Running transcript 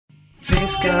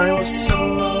This guy was so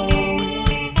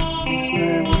lonely. His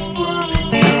name was Bloody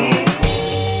Johny.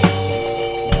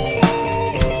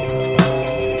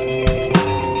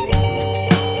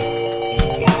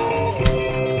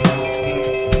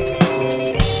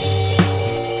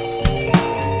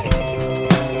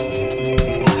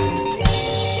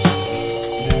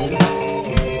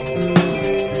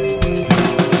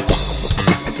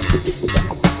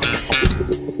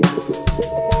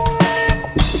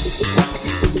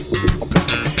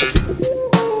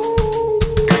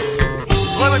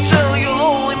 Let me tell you a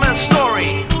lonely man's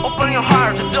story. Open your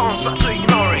heart and don't try to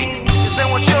ignore it. His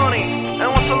name was Johnny and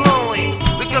was so lonely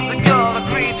because the girl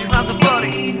agreed to have the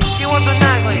body. He wasn't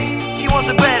ugly, he was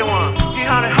a bad one. He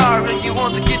had a heart and he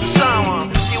wanted to give to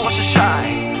someone. He was so shy,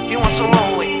 he was so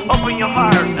lonely. Open your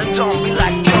heart and don't be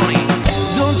like Johnny.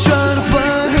 Don't try to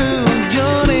find him,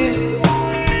 Johnny.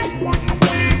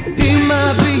 He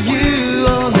might be you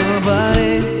or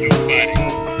nobody.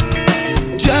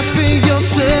 Just be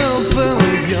yourself and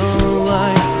live your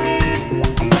life.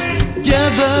 Get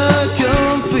the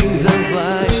confidence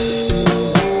life.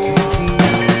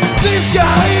 This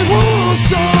guy was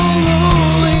so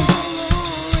lonely.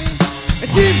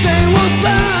 His name was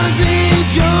Bloody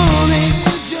Johny.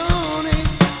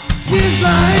 His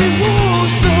life was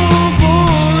so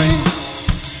boring.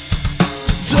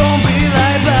 Don't be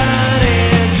like Bloody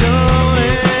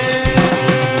Johny.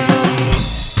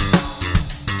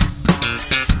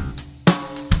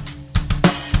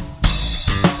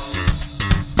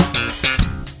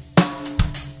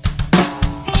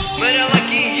 Many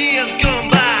lucky years gone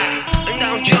by, and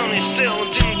now Johnny still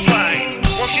didn't try.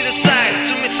 Once he decided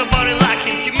to meet somebody like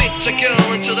him, he meets a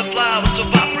girl into the flowers of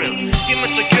April. He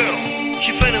meets a girl,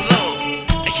 she fell in love,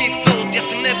 and he thought yes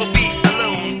he'd never be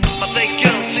alone. But that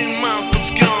girl 2 months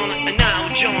was gone, and now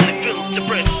Johnny feels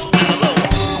depressed and alone.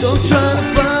 Don't try to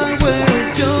find where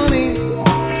Johnny.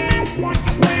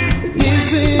 He's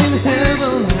in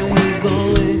heaven and he's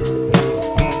lonely.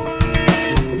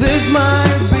 This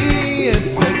might be a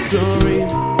fake story,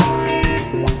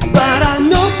 but I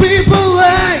know people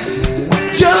like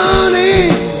Johnny.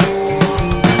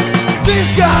 This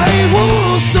guy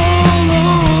was so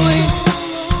lonely.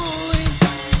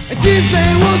 His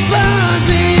name was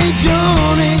Bloody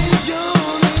Johny.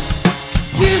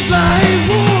 His life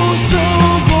was so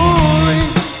boring.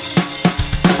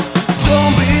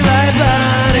 Don't be like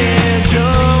Bloody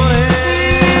Johny.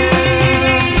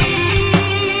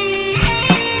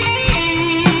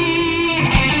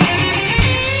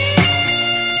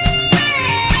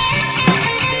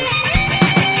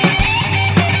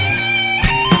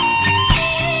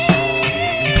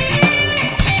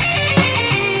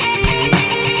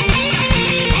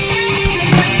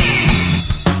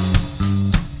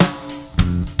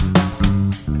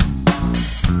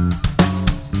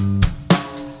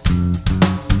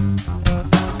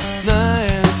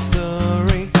 Nice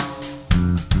story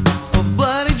of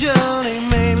Bloody Johny.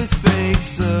 Maybe it's fake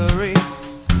story,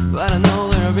 but I know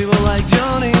there are people like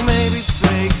Johnny. Maybe it's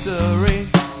fake story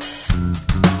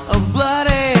of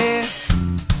Bloody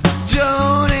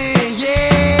Johny.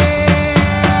 Yeah,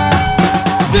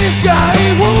 this guy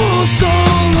was so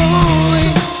lonely.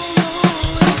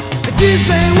 His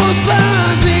name was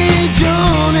Bloody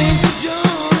Johny.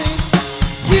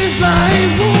 His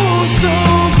life was so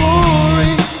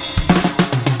boring.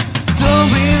 Don't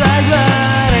be like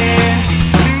Bloody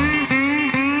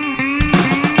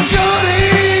Johny.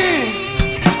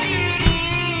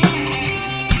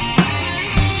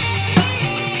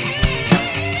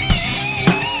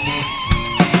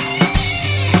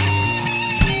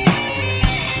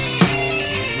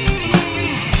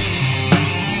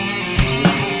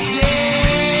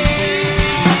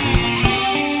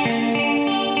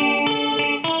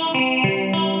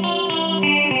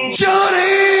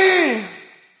 Johnny.